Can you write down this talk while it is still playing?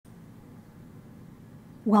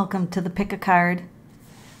Welcome to the Pick a Card.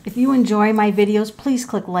 If you enjoy my videos, please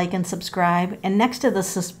click like and subscribe. And next to the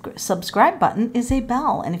subscribe button is a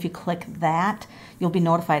bell. And if you click that, you'll be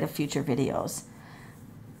notified of future videos.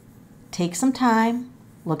 Take some time,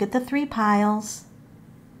 look at the 3 piles,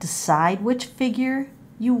 decide which figure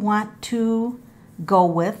you want to go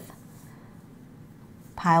with.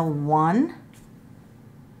 Pile 1,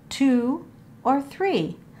 2, or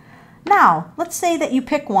 3. Now, let's say that you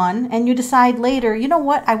pick one and you decide later, you know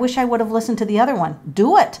what, I wish I would have listened to the other one.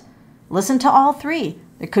 Do it. Listen to all 3.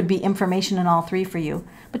 There could be information in all 3 for you.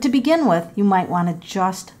 But to begin with, you might want to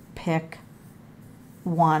just pick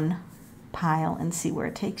one pile and see where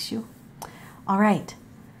it takes you. All right.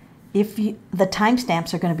 The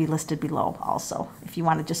timestamps are going to be listed below also, if you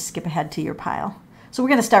want to just skip ahead to your pile. So we're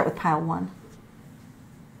going to start with pile 1.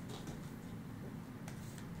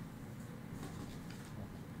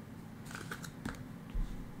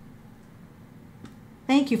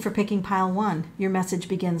 Thank you for picking pile 1. Your message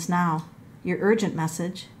begins now. Your urgent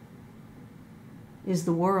message is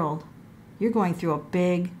the world. You're going through a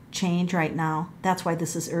big change right now. That's why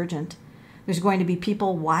this is urgent. There's going to be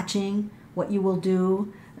people watching what you will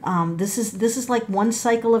do. This is like one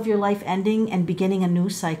cycle of your life ending and beginning a new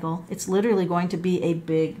cycle. It's literally going to be a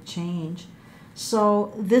big change.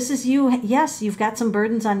 So this is you. Yes, you've got some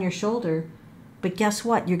burdens on your shoulder. But guess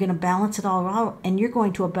what? You're going to balance it all out and you're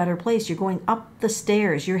going to a better place. You're going up the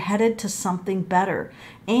stairs. You're headed to something better.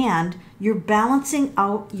 And you're balancing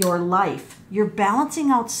out your life. You're balancing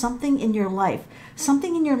out something in your life.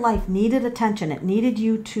 Something in your life needed attention. It needed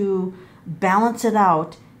you to balance it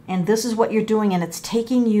out. And this is what you're doing. And it's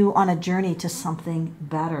taking you on a journey to something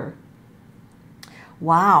better.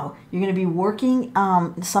 Wow, you're going to be working,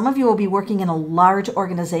 some of you will be working in a large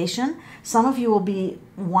organization. Some of you will be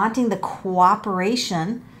wanting the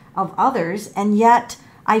cooperation of others. And yet,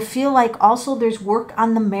 I feel like also there's work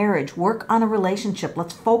on the marriage, work on a relationship.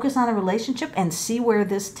 Let's focus on a relationship and see where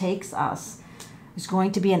this takes us. There's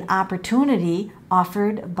going to be an opportunity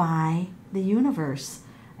offered by the universe.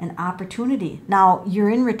 An opportunity. Now, you're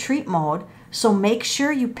in retreat mode, so make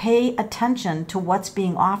sure you pay attention to what's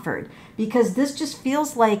being offered, because this just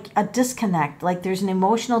feels like a disconnect, like there's an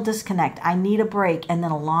emotional disconnect. I need a break, and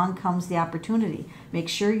then along comes the opportunity. Make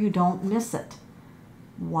sure you don't miss it.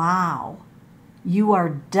 Wow. You are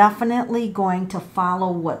definitely going to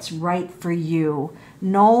follow what's right for you.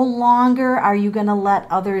 No longer are you going to let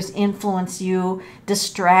others influence you,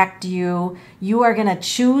 distract you. You are going to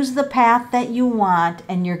choose the path that you want,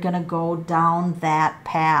 and you're going to go down that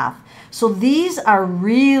path. So these are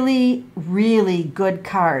really, really good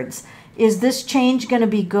cards. Is this change going to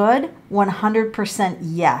be good? 100%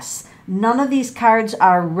 yes. None of these cards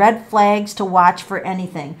are red flags to watch for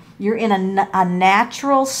anything. You're in a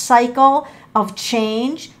natural cycle of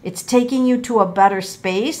change. It's taking you to a better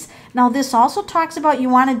space. Now, this also talks about you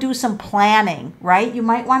want to do some planning, right? You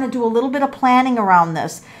might want to do a little bit of planning around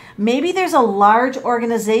this. Maybe there's a large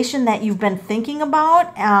organization that you've been thinking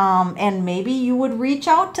about, and maybe you would reach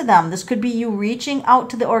out to them. This could be you reaching out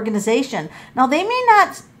to the organization. Now, they may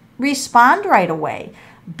not respond right away.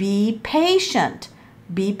 Be patient.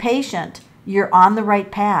 Be patient. You're on the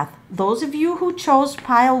right path. Those of you who chose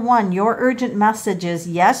pile 1, your urgent message is,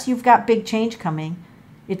 yes, you've got big change coming.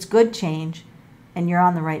 It's good change, and you're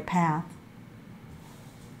on the right path.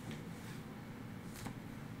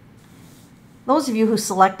 Those of you who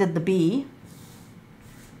selected the B,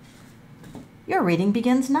 your reading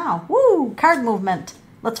begins now. Woo! Card movement.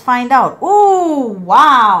 Let's find out. Ooh,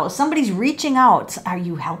 wow. Somebody's reaching out. Are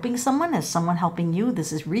you helping someone? Is someone helping you?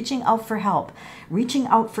 This is reaching out for help. Reaching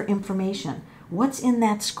out for information. What's in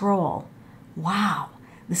that scroll? Wow.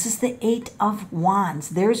 This is the 8 of Wands.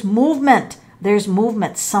 There's movement. There's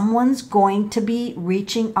movement. Someone's going to be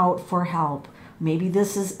reaching out for help. Maybe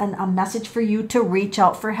this is a message for you to reach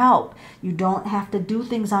out for help. You don't have to do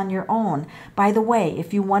things on your own. By the way,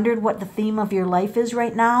 if you wondered what the theme of your life is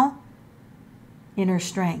right now, inner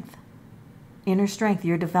strength. Inner strength.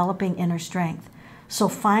 You're developing inner strength. So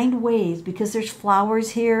find ways, because there's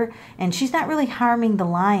flowers here, and she's not really harming the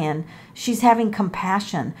lion. She's having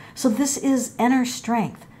compassion. So this is inner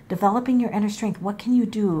strength. Developing your inner strength. What can you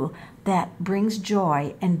do that brings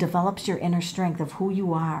joy and develops your inner strength of who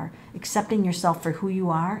you are, accepting yourself for who you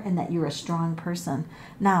are and that you're a strong person?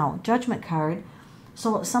 Now, Judgment card.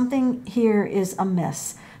 So something here is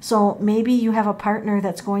amiss. So maybe you have a partner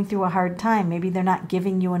that's going through a hard time. Maybe they're not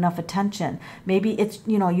giving you enough attention. Maybe it's,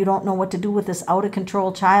 you don't know what to do with this out of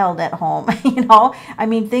control child at home. I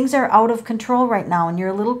mean, things are out of control right now and you're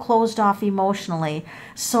a little closed off emotionally.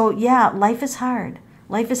 So yeah, life is hard.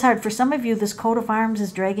 Life is hard. For some of you, this coat of arms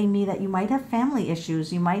is dragging me that you might have family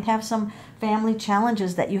issues. You might have some family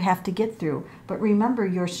challenges that you have to get through. But remember,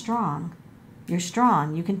 you're strong. You're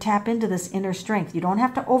strong. You can tap into this inner strength. You don't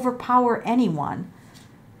have to overpower anyone.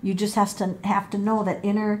 You just have to know that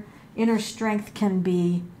inner strength can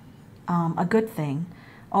be a good thing.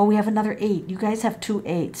 Oh, we have another 8. You guys have 2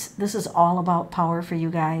 8s. This is all about power for you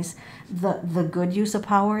guys. The good use of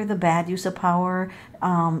power, the bad use of power.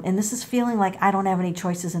 And this is feeling like I don't have any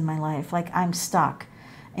choices in my life, like I'm stuck.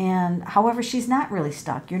 And however, she's not really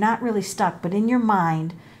stuck. You're not really stuck, but in your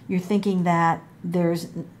mind, you're thinking that there's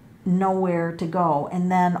nowhere to go. And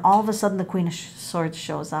then all of a sudden, the Queen of Swords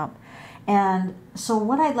shows up. And so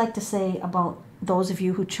what I'd like to say about those of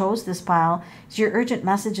you who chose this pile is your urgent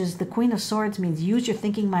message is the Queen of Swords means use your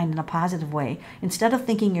thinking mind in a positive way. Instead of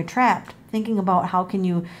thinking you're trapped, thinking about how can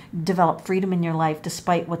you develop freedom in your life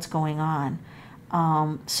despite what's going on.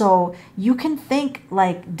 So you can think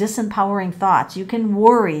like disempowering thoughts. You can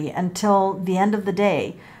worry until the end of the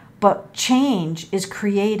day. But change is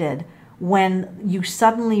created when you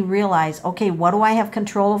suddenly realize, okay, what do I have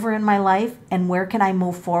control over in my life and where can I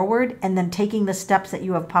move forward? And then taking the steps that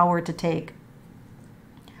you have power to take.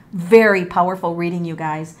 Very powerful reading, you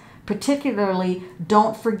guys. Particularly,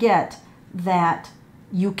 don't forget that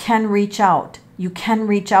you can reach out. You can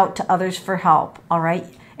reach out to others for help, all right?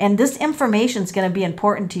 And this information is going to be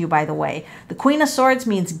important to you, by the way. The Queen of Swords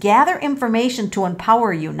means gather information to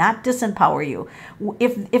empower you, not disempower you.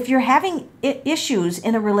 If you're having issues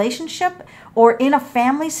in a relationship or in a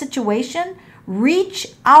family situation,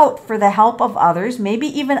 reach out for the help of others, maybe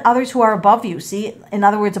even others who are above you. See, in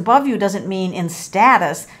other words, above you doesn't mean in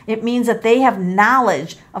status. It means that they have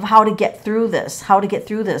knowledge of how to get through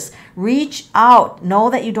this, Reach out. Know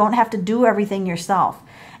that you don't have to do everything yourself.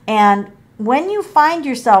 And when you find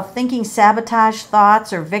yourself thinking sabotage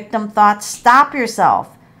thoughts or victim thoughts, stop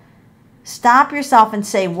yourself. Stop yourself and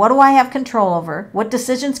say, what do I have control over? What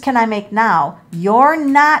decisions can I make now? You're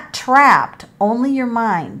not trapped. Only your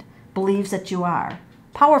mind believes that you are.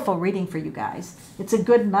 Powerful reading for you guys. It's a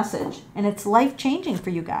good message, and it's life-changing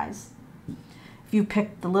for you guys. If you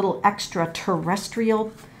picked the little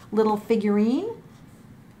extraterrestrial little figurine,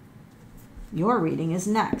 your reading is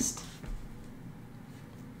next.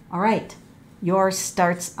 All right, yours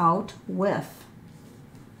starts out with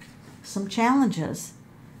some challenges.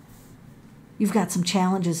 You've got some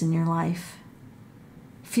challenges in your life.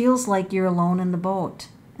 Feels like you're alone in the boat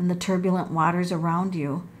and the turbulent waters around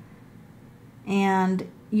you. And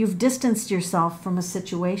you've distanced yourself from a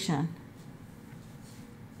situation.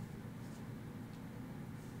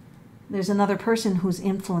 There's another person who's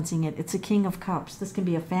influencing it. It's a King of Cups. This can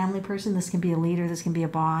be a family person. This can be a leader. This can be a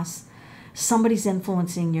boss. Somebody's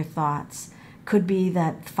influencing your thoughts. Could be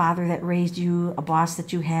that father that raised you, a boss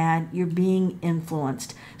that you had. You're being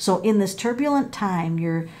influenced. So in this turbulent time,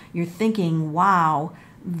 you're thinking, wow,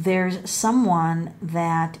 there's someone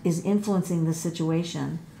that is influencing the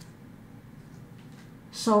situation.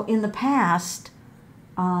 So in the past,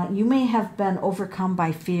 you may have been overcome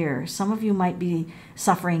by fear. Some of you might be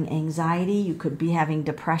suffering anxiety. You could be having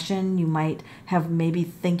depression. You might have maybe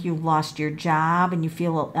think you've lost your job and you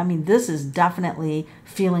feel, I mean, this is definitely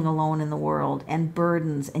feeling alone in the world and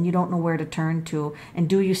burdens and you don't know where to turn to. And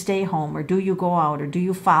do you stay home or do you go out or do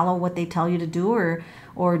you follow what they tell you to do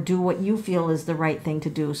or do what you feel is the right thing to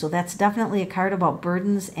do? So that's definitely a card about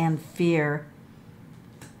burdens and fear.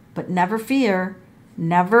 But never fear.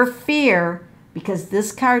 Never fear, because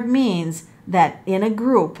this card means that in a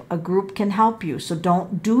group can help you. So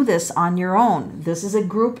don't do this on your own. This is a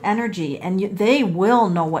group energy, and they will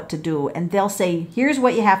know what to do. And they'll say, here's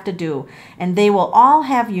what you have to do. And they will all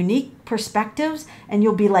have unique perspectives, and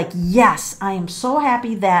you'll be like, yes, I am so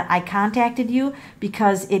happy that I contacted you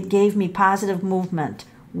because it gave me positive movement.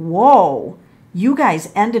 Whoa, you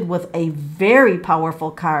guys ended with a very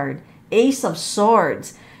powerful card, Ace of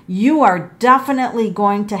Swords. You are definitely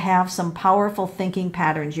going to have some powerful thinking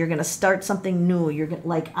patterns. You're going to start something new. You're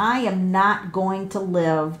like, I am not going to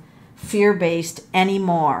live fear-based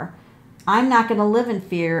anymore. I'm not going to live in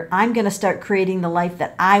fear. I'm going to start creating the life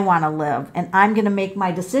that I want to live. And I'm going to make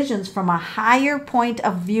my decisions from a higher point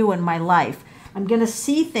of view in my life. I'm going to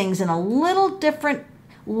see things in a little different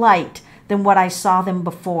light than what I saw them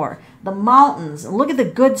before. The mountains, look at the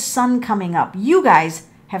good sun coming up. You guys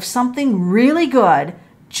have something really good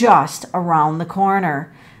just around the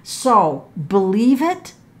corner. So believe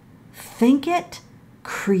it, think it,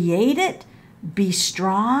 create it, be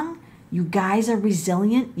strong. You guys are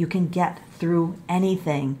resilient. You can get through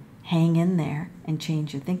anything. Hang in there and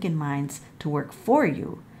change your thinking minds to work for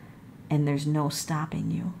you. And there's no stopping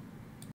you.